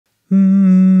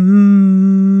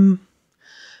Mm-hmm.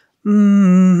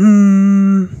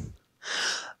 Mm-hmm.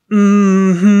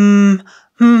 Mm-hmm.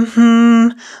 Mm-hmm.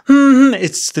 Mm-hmm.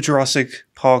 It's the Jurassic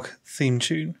Park theme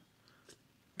tune.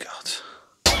 God.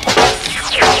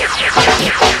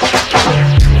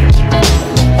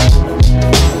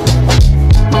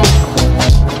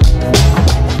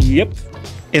 Yep.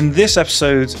 In this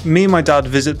episode, me and my dad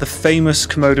visit the famous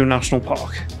Komodo National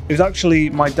Park. It was actually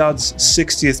my dad's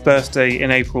 60th birthday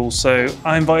in April, so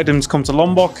I invited him to come to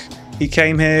Lombok. He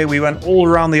came here, we went all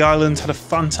around the island, had a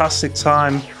fantastic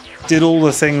time, did all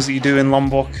the things that you do in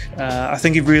Lombok. I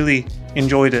think he really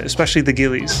enjoyed it, especially the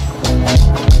gillies.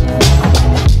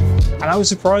 And I was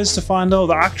surprised to find out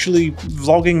that actually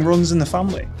vlogging runs in the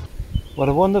family. What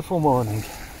a wonderful morning.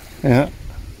 Yeah.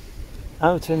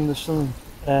 Out in the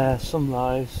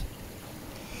sunrise,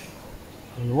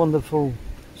 and a wonderful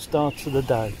start to the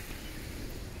day.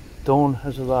 Dawn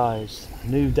has arisen, a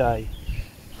new day.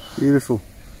 Beautiful.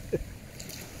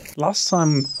 Last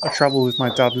time I travelled with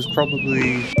my dad was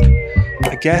probably,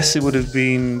 I guess it would have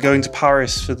been going to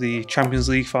Paris for the Champions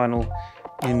League final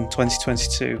in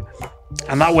 2022.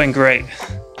 And that went great.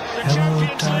 Hello,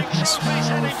 darkness,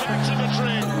 my old friend.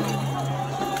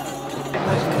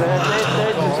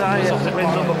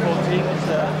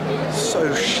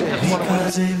 So shit.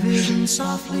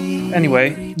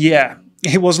 Anyway, yeah,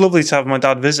 it was lovely to have my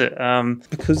dad visit.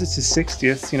 Because it's his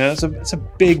 60th, you know, it's a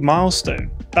big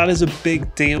milestone. That is a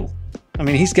big deal. I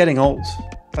mean, he's getting old.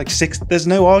 Like there's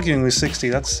no arguing with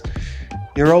 60.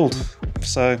 You're old.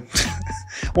 So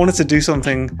I wanted to do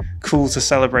something cool to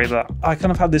celebrate that. I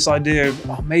kind of had this idea of,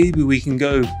 oh, maybe we can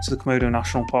go to the Komodo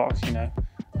National Park, you know.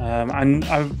 And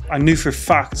I knew for a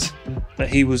fact that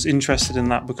he was interested in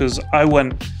that because I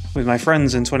went with my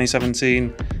friends in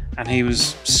 2017 and he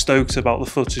was stoked about the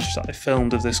footage that I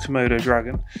filmed of this Komodo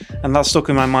Dragon, and that stuck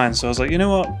in my mind. So I was like, you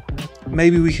know what,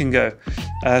 maybe we can go.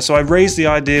 So I raised the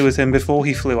idea with him before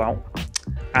he flew out,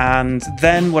 and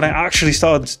then when I actually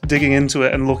started digging into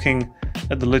it and looking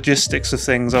at the logistics of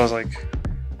things, I was like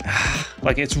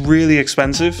it's really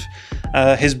expensive.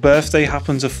 His birthday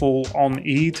happened to fall on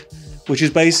Eid, which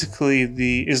is basically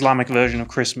the Islamic version of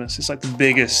Christmas. It's like the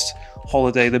biggest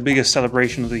holiday, the biggest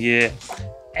celebration of the year.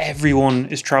 Everyone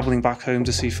is traveling back home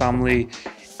to see family.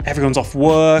 Everyone's off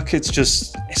work.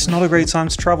 It's not a great time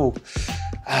to travel.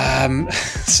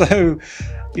 So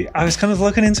I was kind of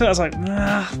looking into it. I was like,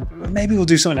 nah, maybe we'll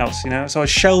do something else, you know? So I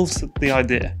shelved the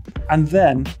idea. And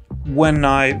then when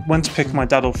I went to pick my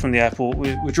dad up from the airport,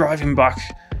 we're driving back.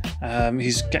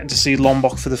 He's getting to see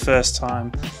Lombok for the first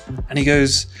time, and he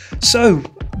goes, so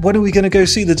when are we going to go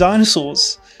see the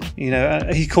dinosaurs? You know,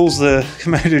 he calls the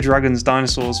Komodo dragons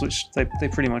dinosaurs, which they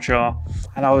pretty much are.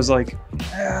 And I was like,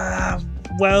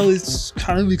 well, it's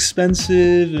kind of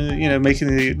expensive, you know,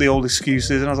 making the old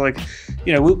excuses. And I was like,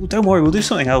 you know, don't worry, we'll do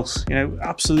something else, you know,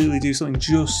 absolutely do something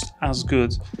just as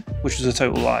good, which was a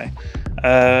total lie.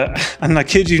 And I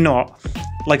kid you not,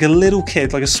 like a little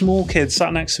kid, like a small kid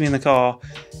sat next to me in the car,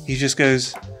 he just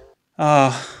goes,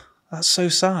 that's so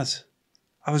sad.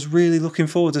 I was really looking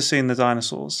forward to seeing the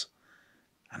dinosaurs.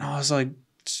 And I was like,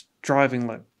 driving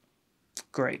like,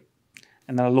 great.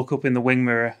 And then I look up in the wing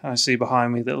mirror and I see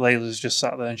behind me that Layla's just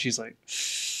sat there and she's like,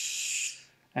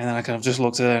 and then I kind of just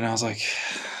looked at her and I was like,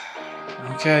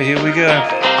 okay, here we go.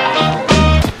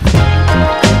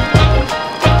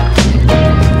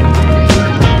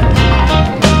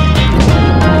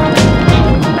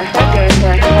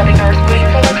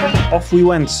 Off we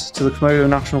went to the Komodo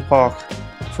National Park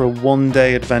for a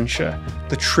one-day adventure,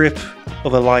 the trip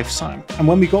of a lifetime. And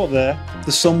when we got there,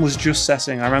 the sun was just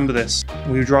setting. I remember this.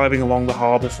 We were driving along the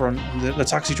harbour front, and the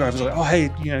taxi driver was like, oh,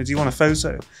 hey, you know, do you want a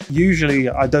photo? Usually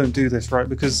I don't do this, right?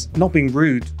 Because, not being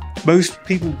rude, most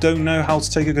people don't know how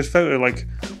to take a good photo. Like,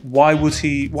 why would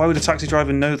a taxi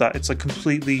driver know that? It's like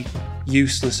completely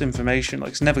useless information. Like,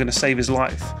 it's never going to save his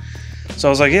life. So I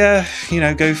was like, yeah, you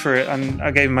know, go for it. And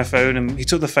I gave him my phone and he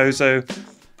took the photo,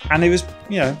 and it was,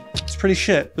 you know, it's pretty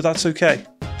shit, but that's okay.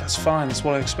 That's fine. That's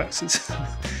what I expected.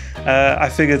 I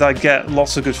figured I'd get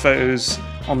lots of good photos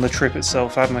on the trip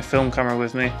itself. I had my film camera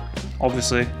with me,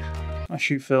 obviously. I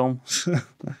shoot film.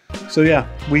 So yeah,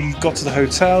 we got to the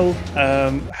hotel,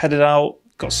 headed out,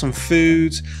 got some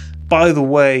food. By the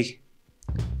way,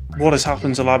 what has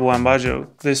happened to Labuan Bajo?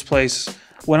 This place,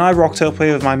 when I rocked up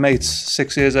here with my mates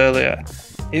 6 years earlier,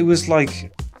 it was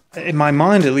like, in my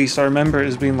mind at least, I remember it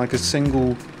as being like a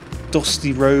single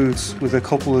dusty road with a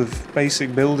couple of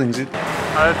basic buildings.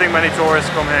 I don't think many tourists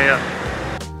come here yet.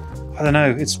 I don't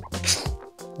know,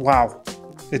 wow.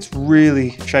 It's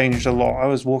really changed a lot. I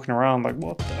was walking around like,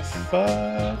 what the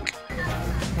fuck?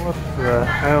 What the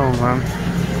hell, man?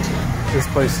 This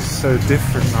place is so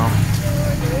different now.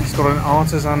 It's got an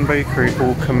artisan bakery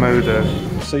called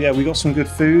Komodo. So yeah, we got some good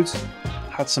food.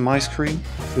 Had some ice cream,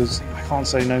 because I can't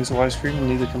say no to ice cream, and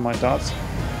neither can my dad.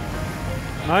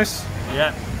 Nice?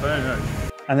 Yeah, very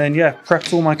nice. And then yeah,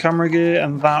 prepped all my camera gear,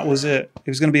 and that was it. It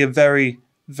was going to be a very,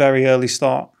 very early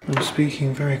start. I'm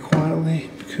speaking very quietly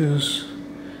because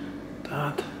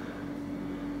Dad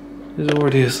is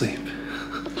already asleep.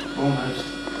 Almost.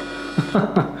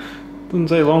 Doesn't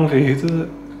take long for you, does it?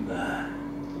 Nah.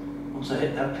 Once I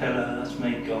hit that pillar, that's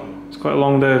me gone. It's quite a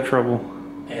long day of travel.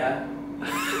 Yeah.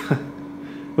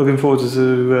 Looking forward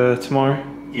to tomorrow.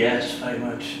 Yes, very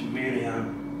much. Really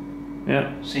am.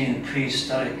 Yeah. Seeing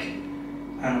prehistoric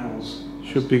animals.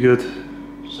 Should be good.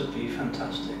 Should be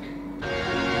fantastic.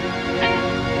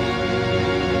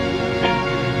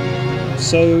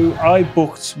 So I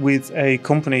booked with a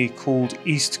company called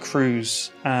East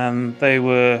Cruise, and they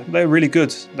were really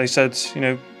good. They said, you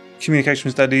know, communication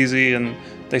was dead easy, and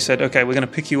they said, okay, we're going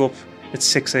to pick you up at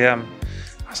 6 a.m.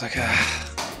 I was like,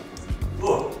 ah.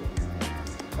 Oh.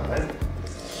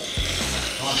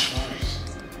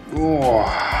 Oh.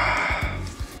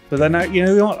 But then, you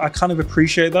know what? I kind of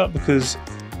appreciate that, because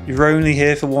you're only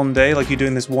here for one day, like you're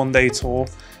doing this one-day tour.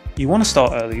 You want to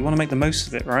start early, you want to make the most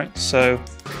of it, right? So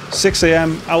 6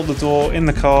 a.m, out the door, in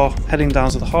the car, heading down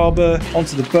to the harbour,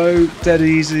 onto the boat, dead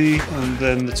easy, and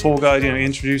then the tour guide, you know, he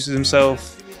introduces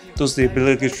himself, does the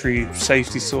obligatory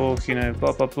safety talk, you know,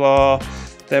 blah, blah, blah.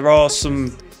 There are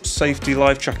some safety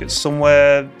life jackets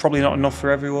somewhere, probably not enough for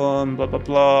everyone, blah, blah,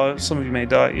 blah. Some of you may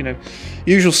die, you know,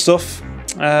 usual stuff.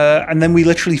 And then we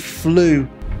literally flew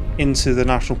into the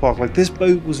national park. Like, this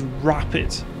boat was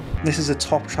rapid. This is a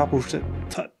top travel tip.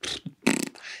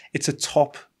 It's a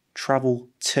top travel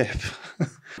tip.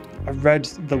 I read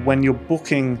that when you're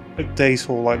booking a day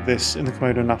tour like this in the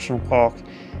Komodo National Park,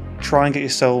 try and get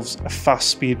yourselves a fast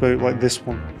speedboat like this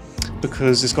one,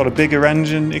 because it's got a bigger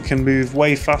engine, it can move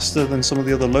way faster than some of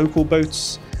the other local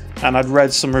boats. And I'd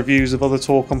read some reviews of other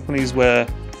tour companies where,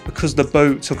 because the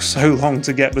boat took so long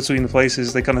to get between the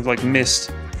places, they kind of like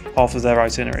missed half of their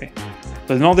itinerary.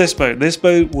 But not this boat. This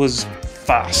boat was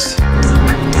fast.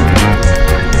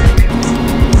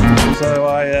 So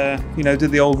I, you know,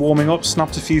 did the old warming up,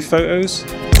 snapped a few photos.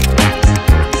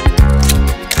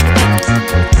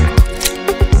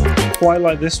 Quite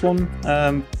like this one,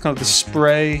 kind of the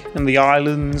spray and the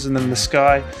islands and then the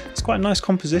sky. It's quite a nice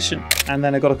composition. And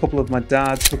then I got a couple of my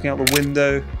dad looking out the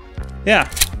window. Yeah.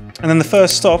 And then the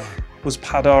first stop was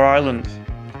Padar Island,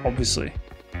 obviously.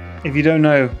 If you don't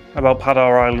know about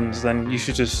Padar Island, then you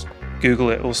should just Google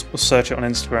it or search it on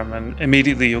Instagram, and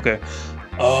immediately you'll go,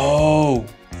 oh,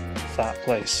 that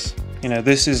place. You know,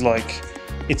 this is like,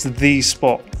 it's the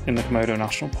spot in the Komodo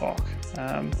National Park.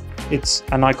 It's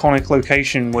an iconic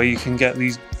location where you can get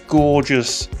these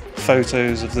gorgeous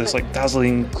photos of this like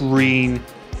dazzling green,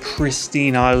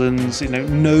 pristine islands, you know,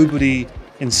 nobody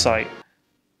in sight,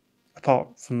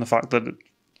 apart from the fact that,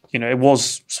 you know, it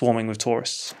was swarming with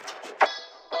tourists.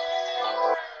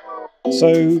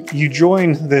 So you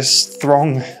join this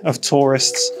throng of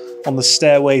tourists on the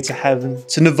stairway to heaven,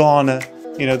 to Nirvana,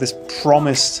 you know, this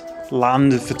promised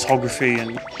land of photography,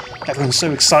 and everyone's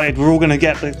so excited. We're all going to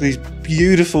get these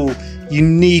beautiful,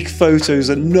 unique photos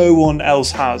that no one else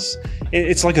has.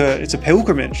 It's like it's a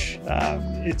pilgrimage.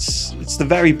 It's the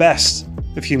very best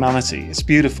of humanity. It's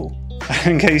beautiful.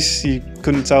 In case you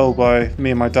couldn't tell by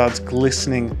me and my dad's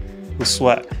glistening with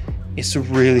sweat, it's a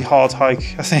really hard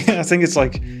hike. I think it's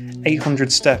like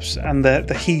 800 steps, and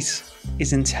the heat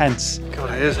is intense.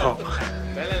 God, it is hot.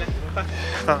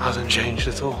 That hasn't changed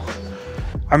at all.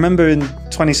 I remember in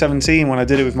 2017 when I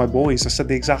did it with my boys, I said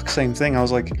the exact same thing. I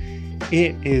was like,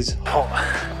 it is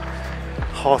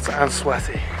hot and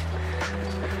sweaty.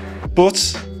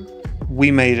 But we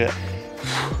made it.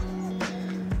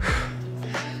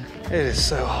 It is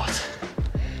so hot.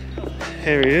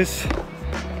 Here he is.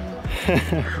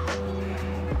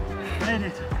 Made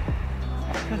it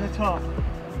to the top.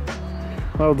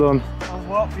 Well done. And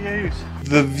what views?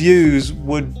 The views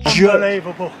were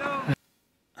unbelievable.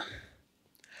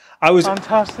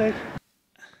 Fantastic.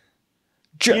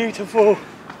 Beautiful.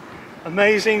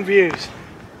 Amazing views.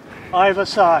 Either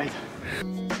side.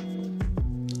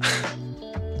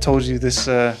 I told you this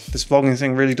this vlogging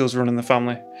thing really does run in the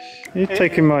family. You're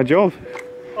taking my job.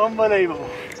 Unbelievable.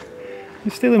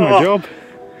 You're stealing my job.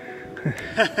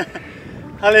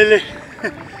 Hallelujah.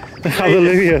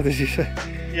 Hallelujah, did you say?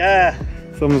 Yeah.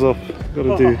 Thumbs up.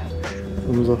 Gotta do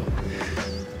thumbs up.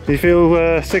 Do you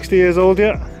feel 60 years old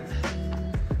yet?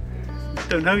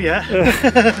 Don't know yet.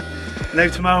 No,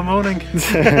 tomorrow morning.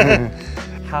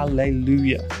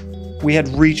 Hallelujah. we had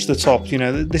reached the top. You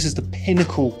know, this is the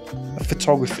pinnacle of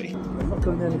photography. I'm not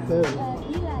going any further.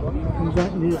 I'm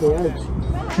right near the edge.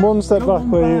 One step back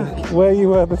where you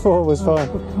were before was fine.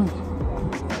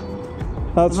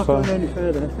 That's I'm not fine. going any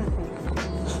further.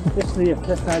 This is the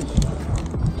cliff edge.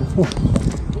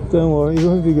 Don't worry, you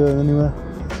won't be going anywhere.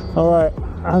 Alright,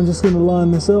 I'm just going to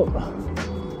line this up.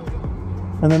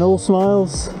 And then all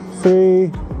smiles.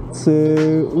 3,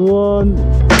 2, 1.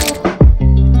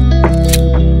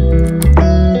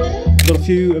 Got a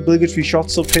few obligatory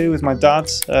shots up here with my dad.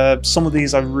 Some of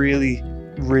these I really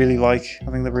like. I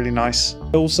think they're really nice.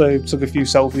 I also took a few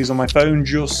selfies on my phone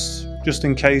just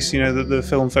in case, you know, that the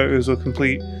film photos were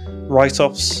complete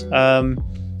write-offs.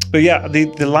 But yeah,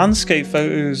 the landscape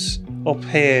photos up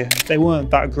here, they weren't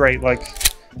that great. Like,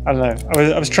 I don't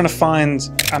know, I was trying to find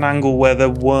an angle where there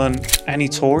weren't any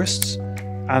tourists,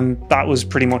 and that was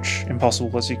pretty much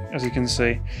impossible, as you can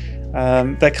see.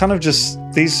 They're kind of just,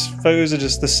 these photos are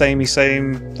just the samey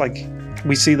same, like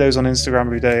we see those on Instagram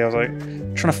every day. I was like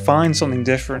trying to find something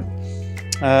different,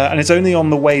 and it's only on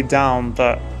the way down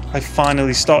that I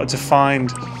finally started to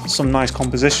find some nice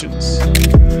compositions.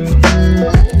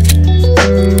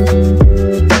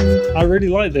 I really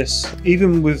like this.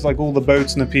 Even with like all the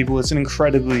boats and the people, it's an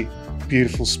incredibly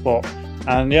beautiful spot.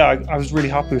 And yeah, I was really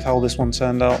happy with how this one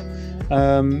turned out.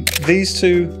 These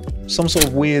two, some sort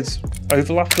of weird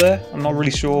overlap there. I'm not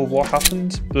really sure what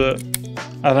happened, but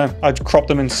I don't know. I cropped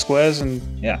them into squares, and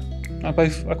yeah, I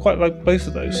quite like both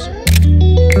of those.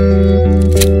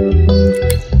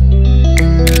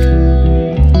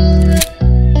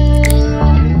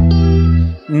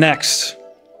 Next,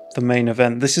 the main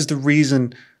event. This is the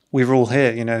reason we were all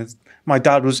here, you know. My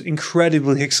dad was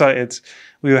incredibly excited.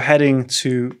 We were heading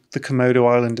to the Komodo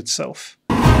Island itself.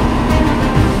 Here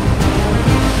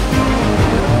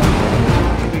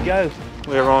we go.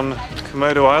 We're on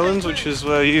Komodo Island, which is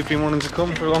where you've been wanting to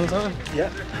come for a long time.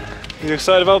 Yeah. You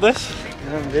excited about this?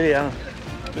 I really am.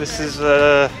 This is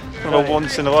not a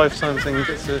once in a lifetime thing. You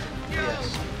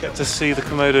get to see the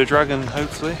Komodo Dragon,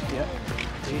 hopefully. Yeah.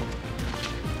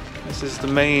 This is the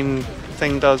main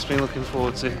thing Dad's been looking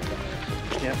forward to.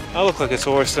 Yeah. I look like a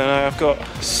tourist, don't I? I've got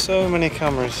so many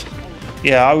cameras.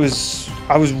 Yeah, I was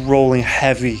rolling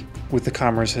heavy with the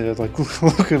cameras here. Like,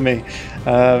 look at me.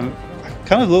 I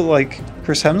kind of look like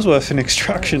Chris Hemsworth in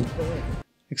Extraction,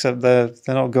 except they're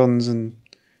not guns, and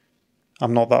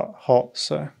I'm not that hot.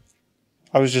 So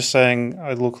I was just saying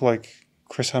I look like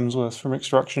Chris Hemsworth from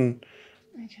Extraction.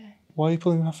 Okay. Why are you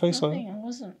pulling that face like that? I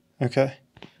wasn't. Okay.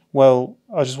 Well,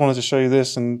 I just wanted to show you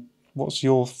this, and what's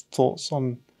your thoughts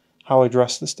on how I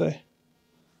dress this day?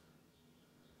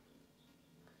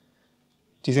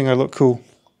 Do you think I look cool?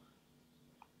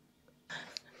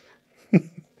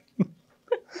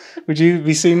 Would you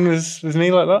be seen with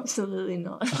me like that? Absolutely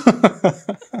not.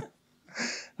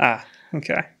 Ah,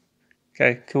 okay.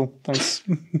 Okay, cool, thanks.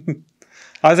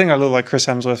 I think I look like Chris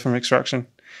Hemsworth from Extraction.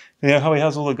 You know how he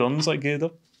has all the guns like geared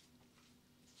up?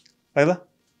 Layla?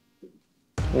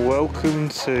 Welcome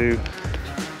to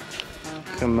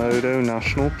Komodo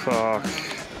National Park.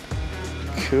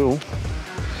 Cool.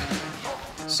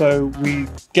 So we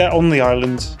get on the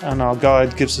island, and our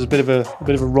guide gives us a bit of a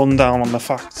rundown on the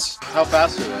facts. How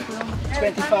fast are they?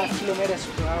 25 kilometers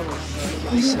per hour.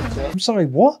 I'm sorry,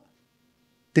 what?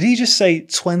 Did he just say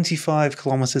 25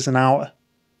 kilometers an hour?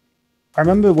 I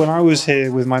remember when I was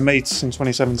here with my mates in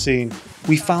 2017,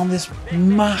 we found this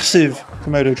massive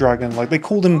Komodo dragon. Like, they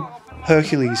called him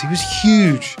Hercules. He was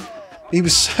huge. He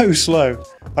was so slow.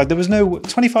 Like, there was no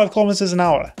 25 kilometers an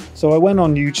hour. So I went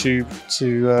on YouTube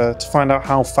to find out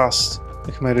how fast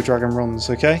the Komodo dragon runs,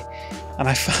 okay? And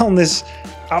I found this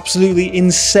absolutely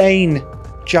insane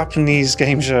Japanese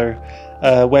game show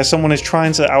where someone is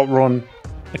trying to outrun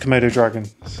a Komodo dragon.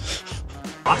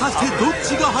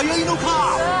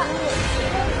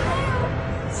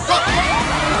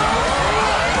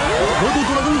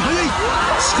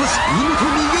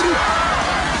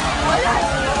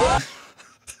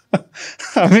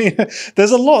 I mean,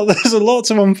 there's a lot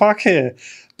to unpack here,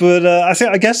 but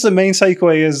I guess the main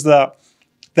takeaway is that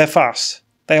they're fast.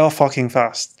 They are fucking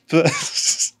fast. But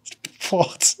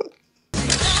what?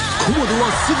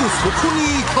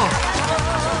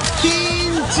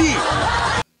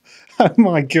 Oh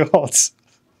my god.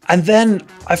 And then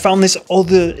I found this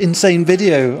other insane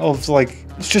video of, like,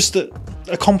 it's just a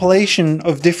compilation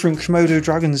of different Komodo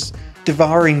dragons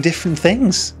devouring different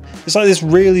things. It's like this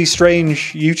really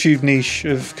strange YouTube niche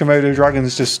of Komodo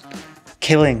dragons just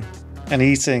killing and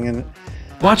eating. And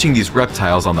watching these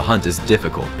reptiles on the hunt is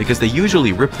difficult because they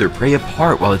usually rip their prey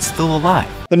apart while it's still alive.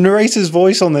 The narrator's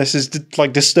voice on this is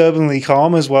like disturbingly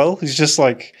calm as well. He's just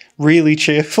like really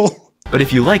cheerful. But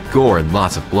if you like gore and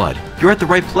lots of blood, you're at the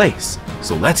right place.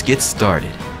 So let's get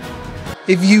started.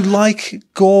 If you like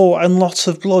gore and lots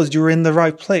of blood, you're in the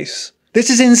right place. This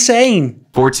is insane!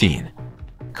 14.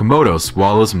 Komodo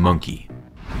swallows monkey.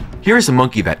 Here is a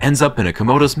monkey that ends up in a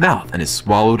Komodo's mouth and is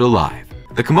swallowed alive.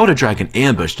 The Komodo Dragon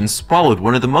ambushed and swallowed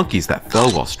one of the monkeys that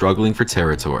fell while struggling for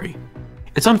territory.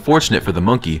 It's unfortunate for the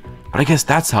monkey, but I guess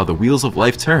that's how the wheels of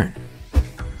life turn.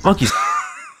 Monkeys...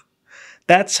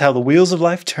 That's how the wheels of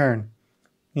life turn.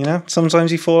 You know,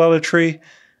 sometimes you fall out of a tree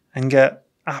and get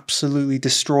absolutely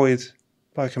destroyed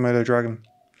by a Komodo Dragon.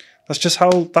 That's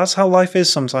how life is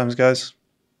sometimes, guys.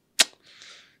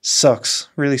 Sucks.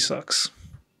 Really sucks.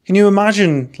 Can you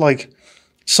imagine, like,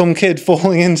 some kid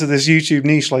falling into this YouTube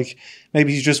niche? Like,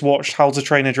 maybe he's just watched How to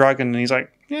Train a Dragon and he's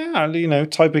like, yeah, you know,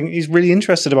 he's really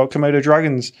interested about Komodo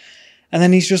dragons. And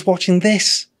then he's just watching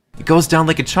this. It goes down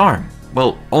like a charm.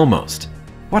 Well, almost.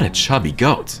 What a chubby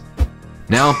goat.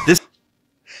 Now, this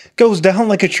goes down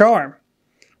like a charm.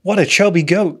 What a chubby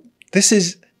goat. This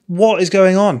is... What is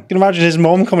going on? You can imagine his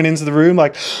mom coming into the room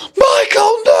like,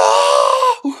 Michael,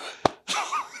 no!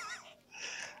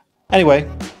 Anyway,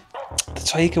 the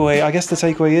takeaway, I guess the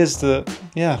takeaway is that,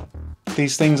 yeah,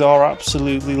 these things are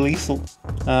absolutely lethal.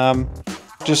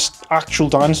 Just actual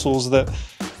dinosaurs that,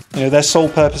 you know, their sole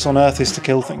purpose on Earth is to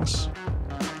kill things.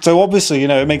 So obviously, you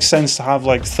know, it makes sense to have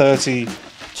like 30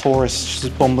 tourists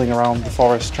just bumbling around the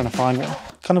forest trying to find one.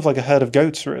 Kind of like a herd of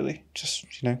goats, really.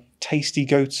 Just, you know, tasty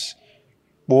goats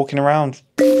walking around.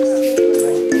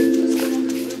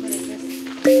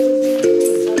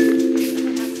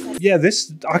 Yeah,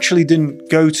 this actually didn't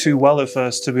go too well at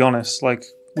first, to be honest. Like,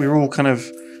 we were all kind of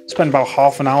spent about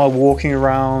half an hour walking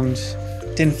around,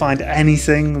 didn't find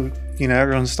anything. You know,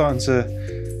 everyone's starting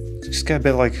to just get a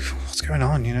bit like, what's going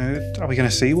on? You know, are we going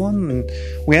to see one? And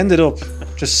we ended up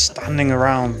just standing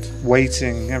around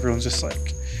waiting. Everyone's just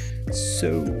like,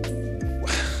 so.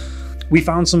 We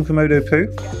found some Komodo poo.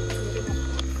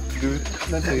 You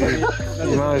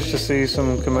managed to see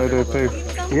some Komodo poo.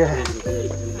 Yeah,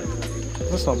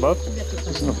 That's not bad.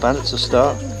 it's not bad, it's a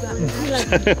start.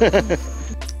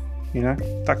 You know,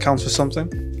 that counts for something.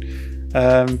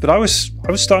 But I was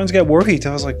starting to get worried.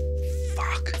 I was like,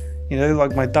 fuck. You know,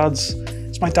 like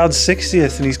it's my dad's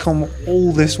 60th and he's come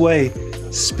all this way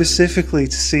specifically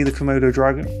to see the Komodo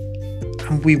Dragon.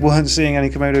 And we weren't seeing any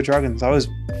Komodo Dragons. I was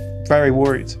very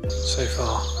worried. So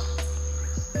far,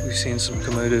 we've seen some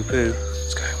Komodo poo.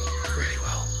 It's going really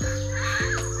well.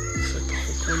 So the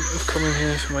whole point of coming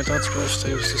here for my dad's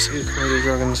birthday was to see the Komodo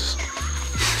Dragons.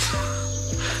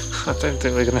 I don't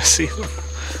think we're gonna see them.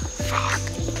 Fuck.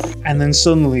 And then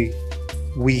suddenly,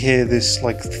 we hear this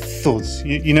like thud.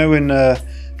 You know in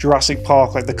Jurassic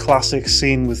Park, like the classic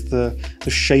scene with the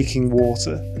shaking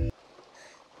water.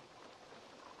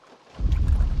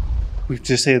 We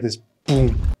just hear this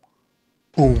boom,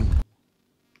 boom,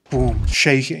 boom,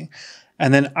 shaking.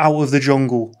 And then out of the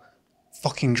jungle,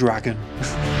 fucking dragon.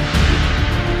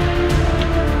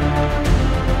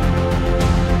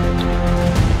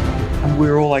 And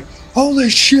we're all like, holy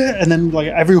shit! And then like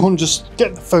everyone just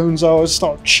get the phones out and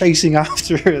start chasing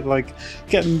after it, like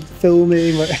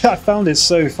filming. Like, I found it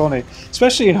so funny,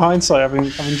 especially in hindsight, having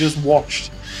just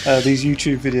watched these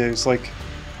YouTube videos. Like,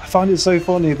 I find it so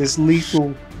funny, this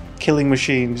lethal killing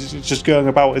machine just going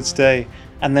about its day,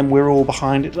 and then we're all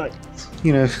behind it, like,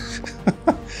 you know.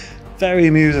 Very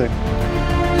amusing.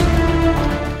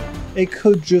 It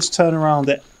could just turn around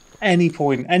at any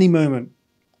point, any moment,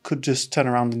 could just turn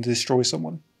around and destroy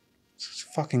someone. It's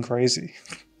fucking crazy.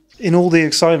 In all the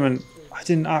excitement, I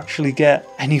didn't actually get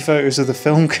any photos of the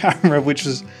film camera, which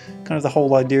was kind of the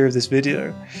whole idea of this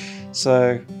video.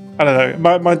 So, I don't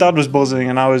know. My dad was buzzing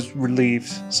and I was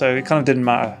relieved, so it kind of didn't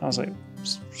matter. I was like,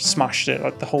 smashed it.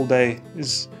 Like, the whole day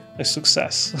is a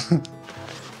success.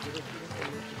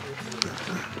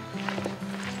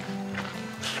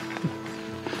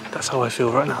 That's how I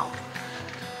feel right now.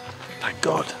 Thank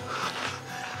God.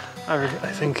 I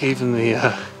think even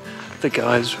the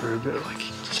guys were a bit like,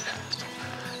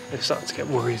 they started to get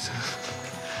worried.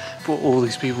 Brought all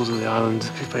these people to the island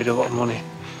who paid a lot of money,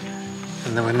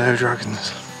 and there were no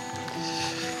dragons.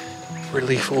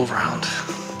 Relief all round.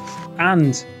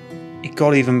 And it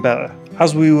got even better.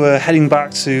 As we were heading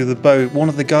back to the boat, one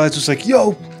of the guys was like,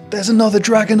 yo, there's another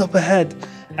dragon up ahead.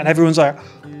 And everyone's like,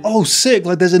 oh, sick,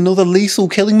 like there's another lethal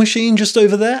killing machine just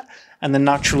over there. And then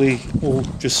naturally, we'll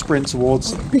just sprint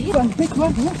towards them. Big one.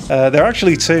 There are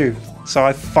actually two. So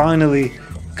I finally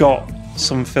got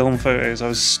some film photos. I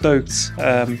was stoked.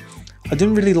 I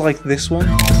didn't really like this one.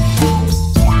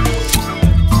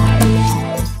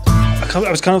 I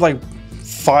was kind of like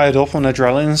fired up on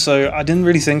adrenaline, so I didn't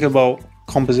really think about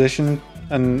composition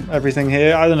and everything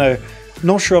here. I don't know.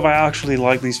 Not sure if I actually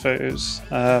like these photos.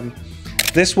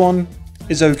 This one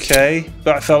is okay,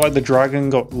 but I felt like the dragon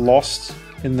got lost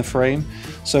in the frame.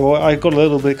 So I got a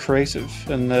little bit creative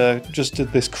and just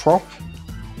did this crop,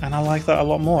 and I like that a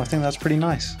lot more. I think that's pretty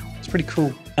nice. It's pretty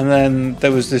cool. And then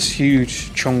there was this huge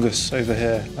chungus over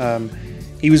here.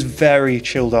 He was very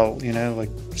chilled out, you know, like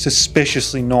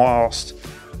suspiciously not arsed.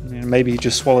 You know, maybe he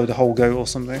just swallowed a whole goat or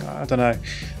something. I don't know.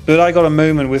 But I got a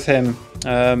moment with him.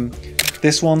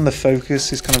 This one, the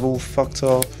focus is kind of all fucked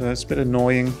up. It's a bit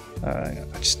annoying. I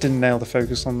just didn't nail the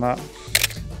focus on that.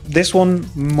 This one,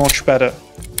 much better.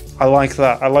 I like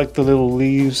that. I like the little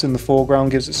leaves in the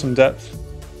foreground, gives it some depth.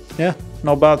 Yeah,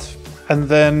 not bad. And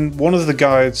then one of the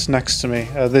guides next to me,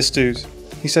 this dude,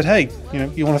 he said, hey, you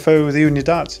know, you want a photo with you and your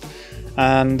dad?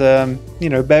 And, you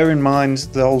know, bear in mind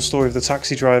the whole story of the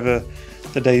taxi driver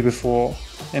the day before.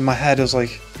 In my head, I was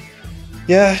like,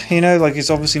 yeah, you know, like it's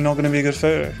obviously not going to be a good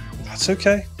photo. That's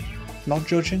okay. Not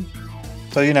judging.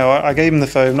 So, you know, I gave him the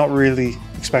phone, not really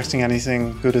expecting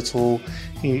anything good at all.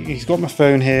 He's got my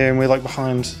phone here and we're like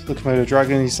behind the Komodo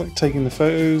Dragon. He's like taking the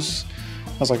photos.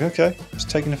 I was like, okay, just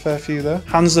taking a fair few there.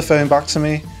 Hands the phone back to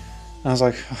me. And I was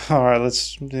like, all right,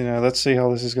 let's see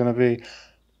how this is going to be.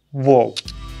 Whoa.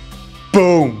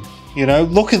 Boom. You know,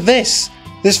 look at this.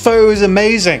 This photo is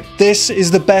amazing. This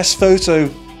is the best photo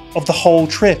of the whole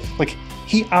trip. Like,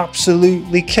 he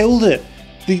absolutely killed it.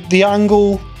 The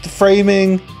angle, the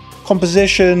framing,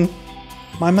 composition.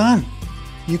 My man,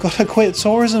 you gotta quit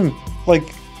tourism. Like,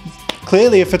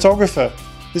 clearly a photographer.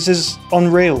 This is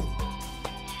unreal.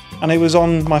 And it was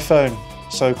on my phone,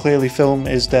 so clearly film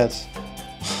is dead.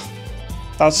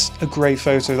 That's a great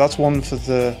photo. That's one for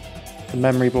the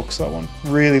memory books, that one.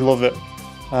 Really love it.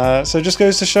 So it just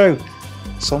goes to show,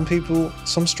 some people,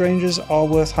 some strangers are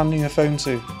worth handing a phone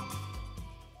to.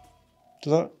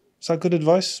 Is that good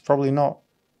advice? Probably not.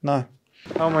 No.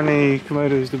 How many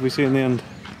Komodos did we see in the end?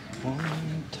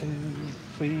 1, 2,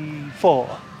 3,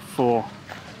 4. 4.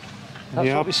 That's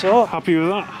what we saw. Happy with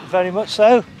that? Very much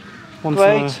so.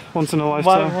 Great. Once in a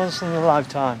lifetime? Once in a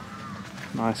lifetime.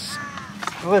 Nice.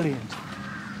 Brilliant.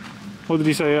 What did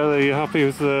you say earlier? You're happy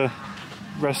with the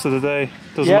rest of the day?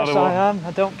 Doesn't yes, matter what. I am.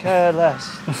 I don't care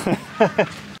less.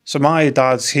 So my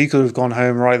dad, he could have gone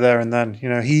home right there and then. You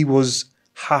know, he was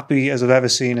happy as I've ever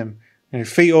seen him. You know,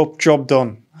 feet up, job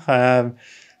done.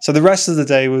 So the rest of the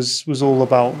day was all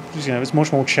about, you know, it's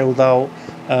much more chilled out.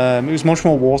 It was much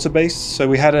more water based. So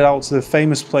we headed out to the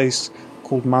famous place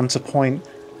called Manta Point,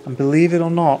 and believe it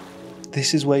or not,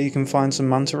 this is where you can find some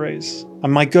manta rays.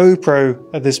 And my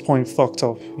GoPro at this point fucked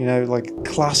up. You know, like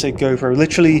classic GoPro.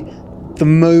 Literally the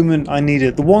moment I need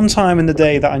it, the one time in the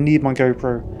day that I need my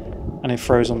GoPro, and it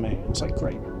froze on me. I was like,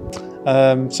 great.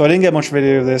 So I didn't get much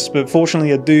video of this, but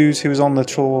fortunately a dude who was on the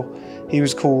tour, he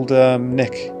was called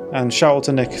Nick, and shout out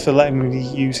to Nick for letting me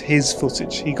use his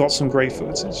footage. He got some great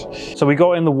footage. So we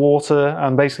got in the water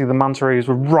and basically the manta rays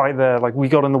were right there. Like, we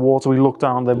got in the water, we looked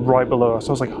down, they're right below us.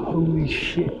 I was like, holy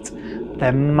shit,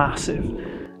 they're massive.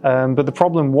 But the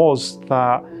problem was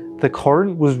that the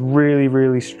current was really,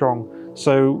 really strong.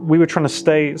 So we were trying to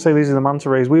stay, say these are the manta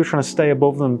rays, we were trying to stay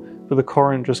above them, but the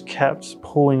current just kept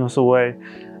pulling us away.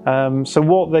 So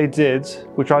what they did,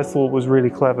 which I thought was really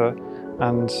clever,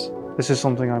 and this is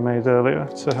something I made earlier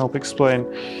to help explain.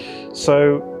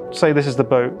 So say this is the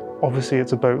boat. Obviously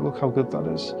it's a boat, look how good that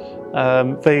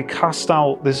is. They cast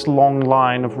out this long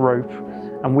line of rope,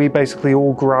 and we basically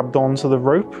all grabbed onto the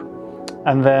rope,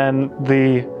 and then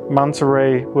the manta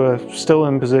ray were still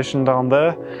in position down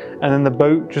there, and then the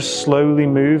boat just slowly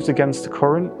moved against the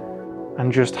current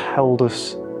and just held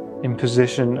us in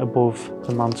position above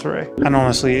the manta ray. And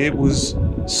honestly, it was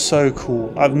so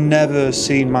cool. I've never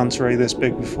seen manta ray this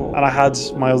big before. And I had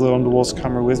my other underwater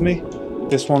camera with me,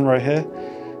 this one right here.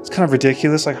 It's kind of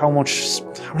ridiculous, like how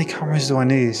many cameras do I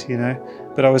need, you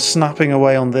know? But I was snapping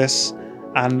away on this,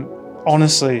 and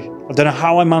honestly, I don't know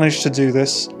how I managed to do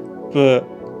this, but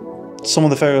some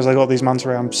of the photos I got of these manta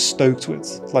ray I'm stoked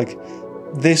with. Like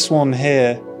this one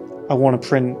here, I want to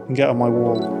print and get on my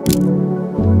wall.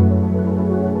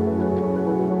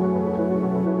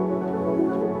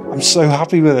 I'm so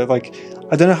happy with it. Like,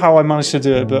 I don't know how I managed to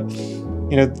do it, but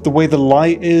you know, the way the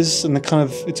light is and the kind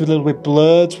of, it's a little bit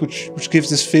blurred, which gives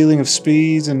this feeling of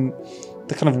speed, and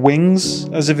the kind of wings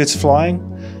as if it's flying.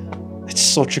 It's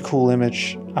such a cool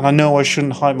image. And I know I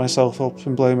shouldn't hype myself up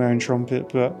and blow my own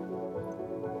trumpet, but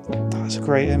that's a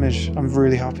great image. I'm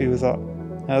really happy with that.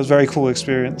 It was a very cool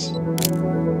experience.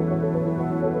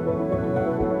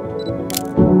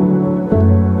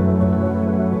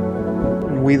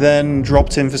 We then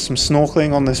dropped in for some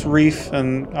snorkeling on this reef,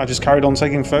 and I just carried on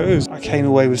taking photos. I came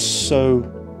away with so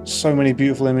so many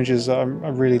beautiful images that I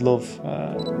really love.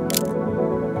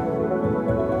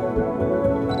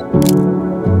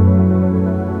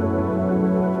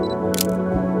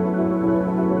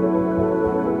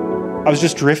 I was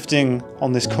just drifting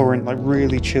on this current, like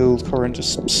really chilled current,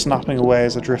 just snapping away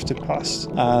as I drifted past.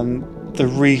 And the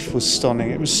reef was stunning.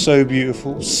 It was so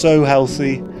beautiful, so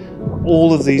healthy.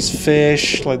 All of these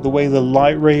fish, like the way the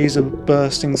light rays are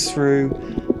bursting through.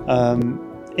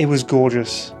 It was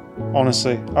gorgeous,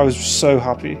 honestly. I was so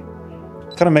happy.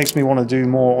 It kind of makes me want to do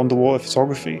more underwater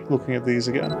photography, looking at these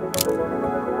again.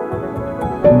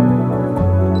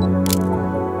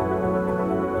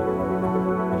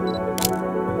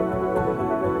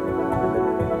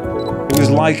 It was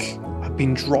like I've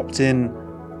been dropped in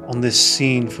on this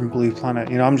scene from Blue Planet.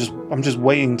 You know, I'm just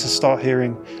waiting to start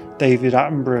hearing David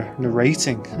Attenborough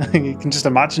narrating. You can just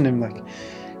imagine him like,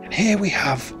 and here we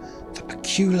have the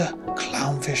peculiar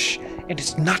clownfish in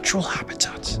its natural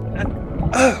habitat. And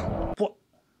oh,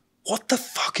 what the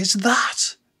fuck is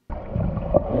that?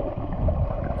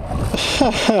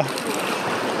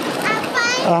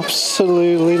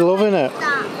 Absolutely loving it.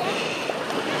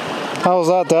 How's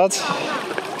that, Dad?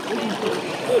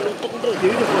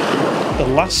 The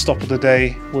last stop of the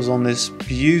day was on this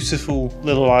beautiful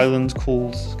little island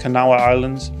called Komodo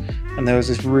Island, and there was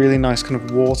this really nice kind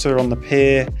of water on the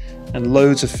pier and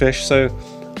loads of fish, so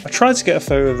I tried to get a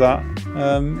photo of that.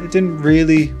 It didn't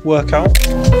really work out.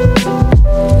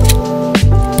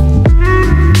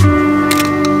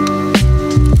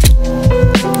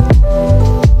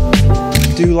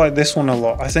 I do like this one a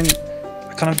lot. I think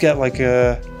I kind of get like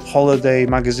a holiday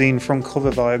magazine front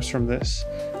cover vibes from this.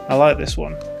 I like this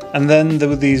one. And then there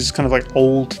were these kind of like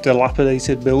old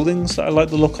dilapidated buildings that I like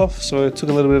the look of, so I took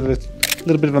a little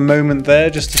bit of a moment there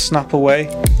just to snap away.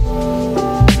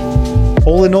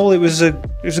 All in all, it was a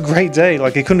great day.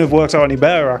 Like, it couldn't have worked out any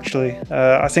better, actually.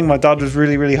 I think my dad was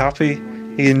really happy.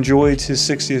 He enjoyed his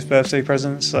 60th birthday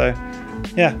present, so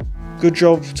yeah, good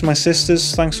job to my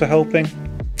sisters. Thanks for helping.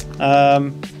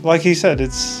 Like he said,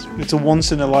 it's a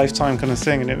once in a lifetime kind of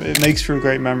thing, and it makes for a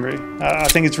great memory. I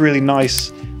think it's really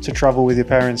nice to travel with your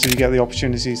parents if you get the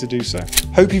opportunity to do so.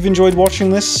 Hope you've enjoyed watching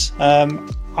this.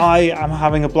 I am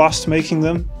having a blast making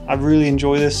them. I really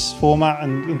enjoy this format,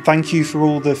 and thank you for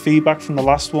all the feedback from the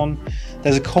last one.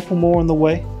 There's a couple more on the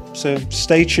way, so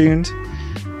stay tuned.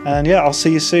 And yeah, I'll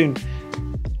see you soon.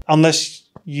 Unless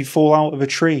you fall out of a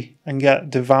tree and get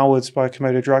devoured by a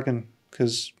Komodo dragon,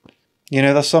 because you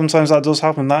know that sometimes that does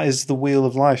happen. That is the wheel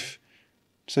of life.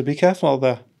 So be careful out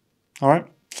there. All right,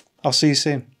 I'll see you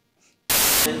soon.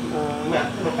 You're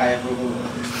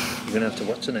gonna have to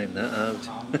what's the name that out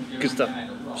because that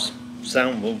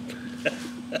sound will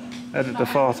Edit the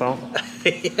fart out.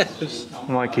 yes.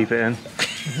 I might keep it in.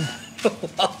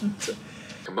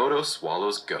 Komodo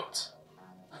swallows goats.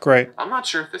 Great. I'm not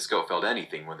sure if this goat felt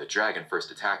anything when the dragon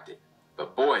first attacked it,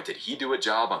 but boy did he do a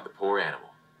job on the poor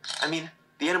animal. I mean,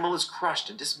 the animal is crushed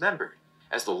and dismembered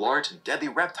as the large and deadly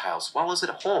reptile swallows it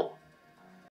whole.